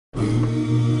Warmth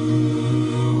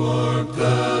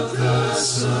of the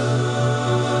sun.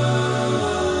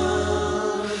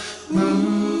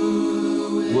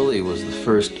 Willie was the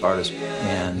first artist,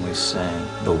 and we sang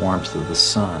The Warmth of the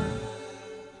Sun.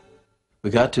 We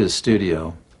got to his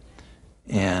studio,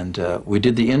 and we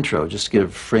did the intro, just to get a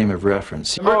frame of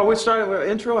reference. Oh, we started with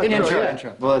intro?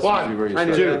 Intro. Well, that's usually where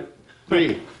you start. 2,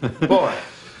 3, 4.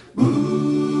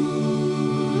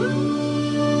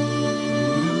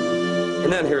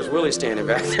 And then here's Willie standing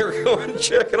back there going,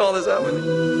 checking all this out with me.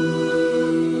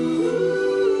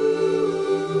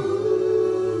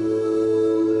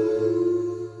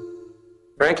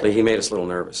 Frankly, he made us a little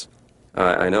nervous.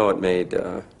 I know it made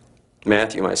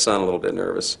Matthew, my son, a little bit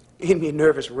nervous. He made me a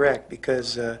nervous wreck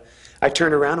because I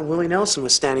turned around and Willie Nelson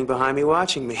was standing behind me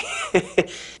watching me.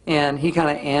 And he kind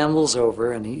of ambles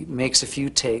over and he makes a few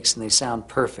takes and they sound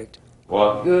perfect.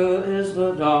 What good is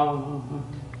the dawn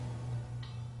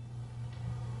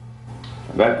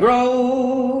that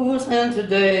grows into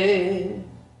day?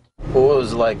 Well, what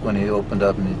was it like when he opened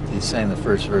up and he sang the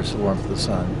first verse of Warmth of the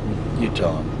Sun? You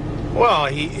tell him. Well,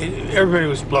 everybody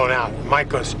was blown out. Mike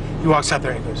goes, he walks out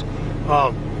there and he goes,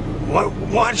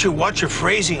 why don't you watch your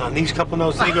phrasing on these couple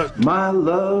notes? And he goes, my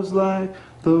love's like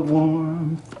the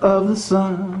warmth of the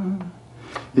sun.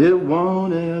 It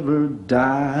won't ever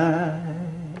die.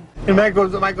 and Mike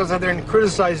goes out there and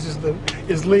criticizes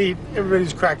his lead.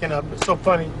 Everybody's cracking up. It's so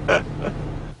funny.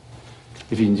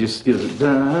 If you can just give it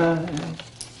die.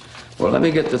 Well, let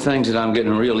me get the things that I'm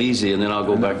getting real easy, and then I'll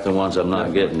go back to the ones I'm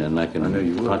not getting, and I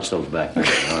can punch those back. All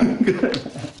right.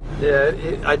 Yeah,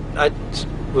 I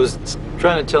was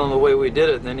trying to tell him the way we did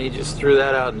it, and then he just threw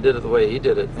that out and did it the way he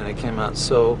did it, and it came out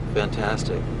so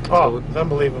fantastic. Oh, it's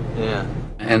unbelievable. Yeah.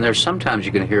 And there's sometimes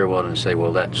you can hear one and say,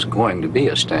 well, that's going to be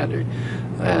a standard.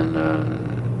 And,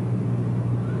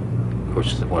 of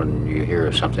course, when you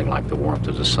hear something like The Warmth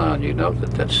of the Sun, you know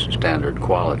that that's standard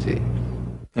quality.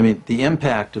 I mean, the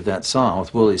impact of that song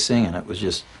with Willie singing it was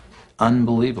just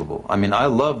unbelievable. I mean, I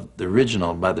love the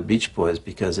original by the Beach Boys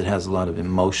because it has a lot of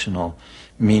emotional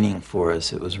meaning for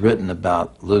us. It was written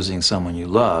about losing someone you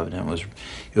loved, and it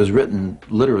was written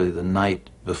literally the night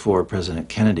before President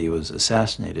Kennedy was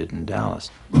assassinated in Dallas.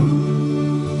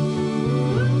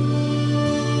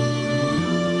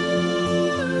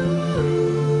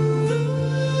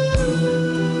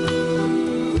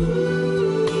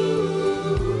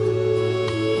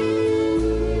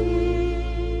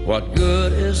 What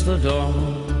good is the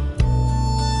dawn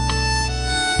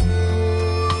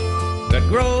that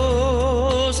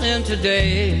grows into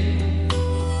day?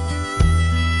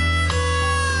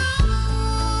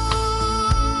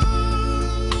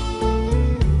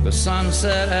 The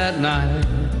sunset at night,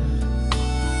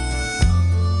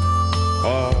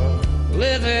 or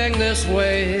living this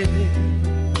way.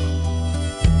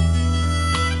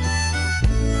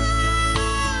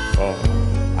 For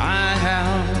I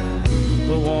have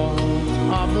the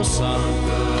warmth of the sun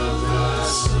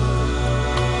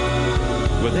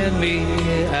within me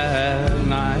at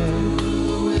night.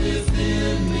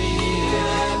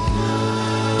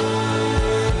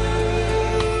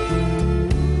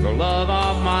 The love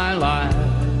of my life,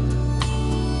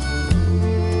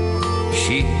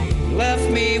 she left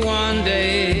me one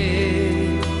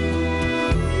day.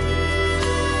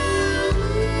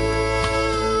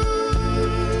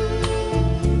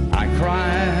 I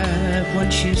cried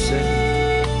when she said,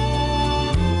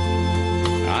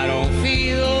 I don't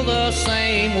feel the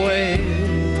same way.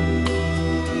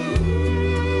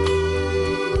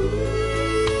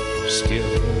 Still,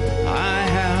 I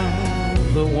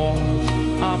have the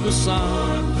warmth of the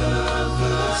sun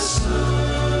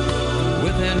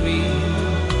within me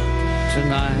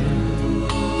tonight.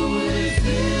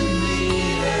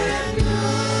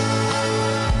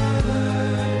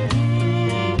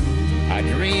 I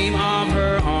dream of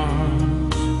her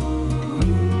arms,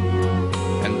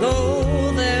 and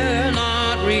though they're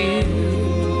not real,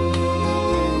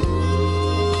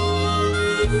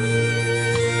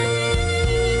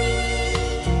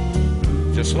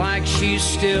 just like she's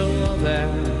still there,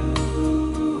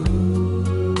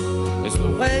 it's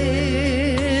the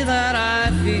way that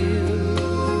I feel.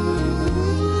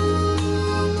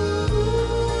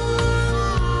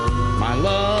 My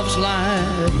love's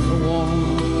like the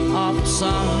warmth of the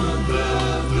sun,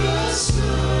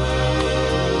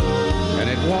 and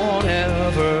it won't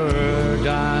ever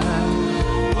die.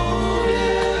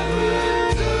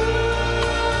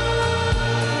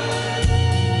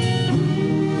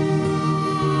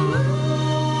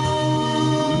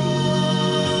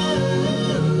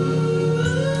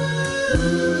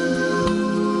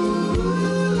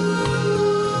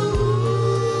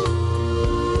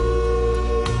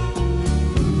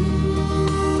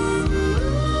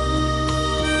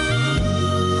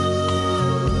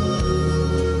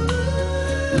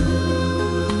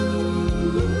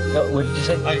 What did you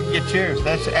say? I get tears.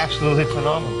 That's absolutely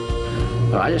phenomenal.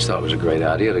 Well, I just thought it was a great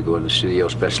idea to go in the studio,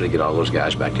 especially get all those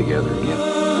guys back together again.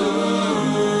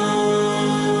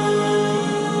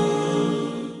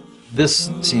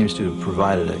 This seems to have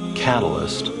provided a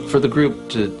catalyst for the group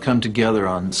to come together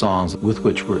on songs with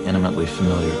which we're intimately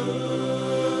familiar.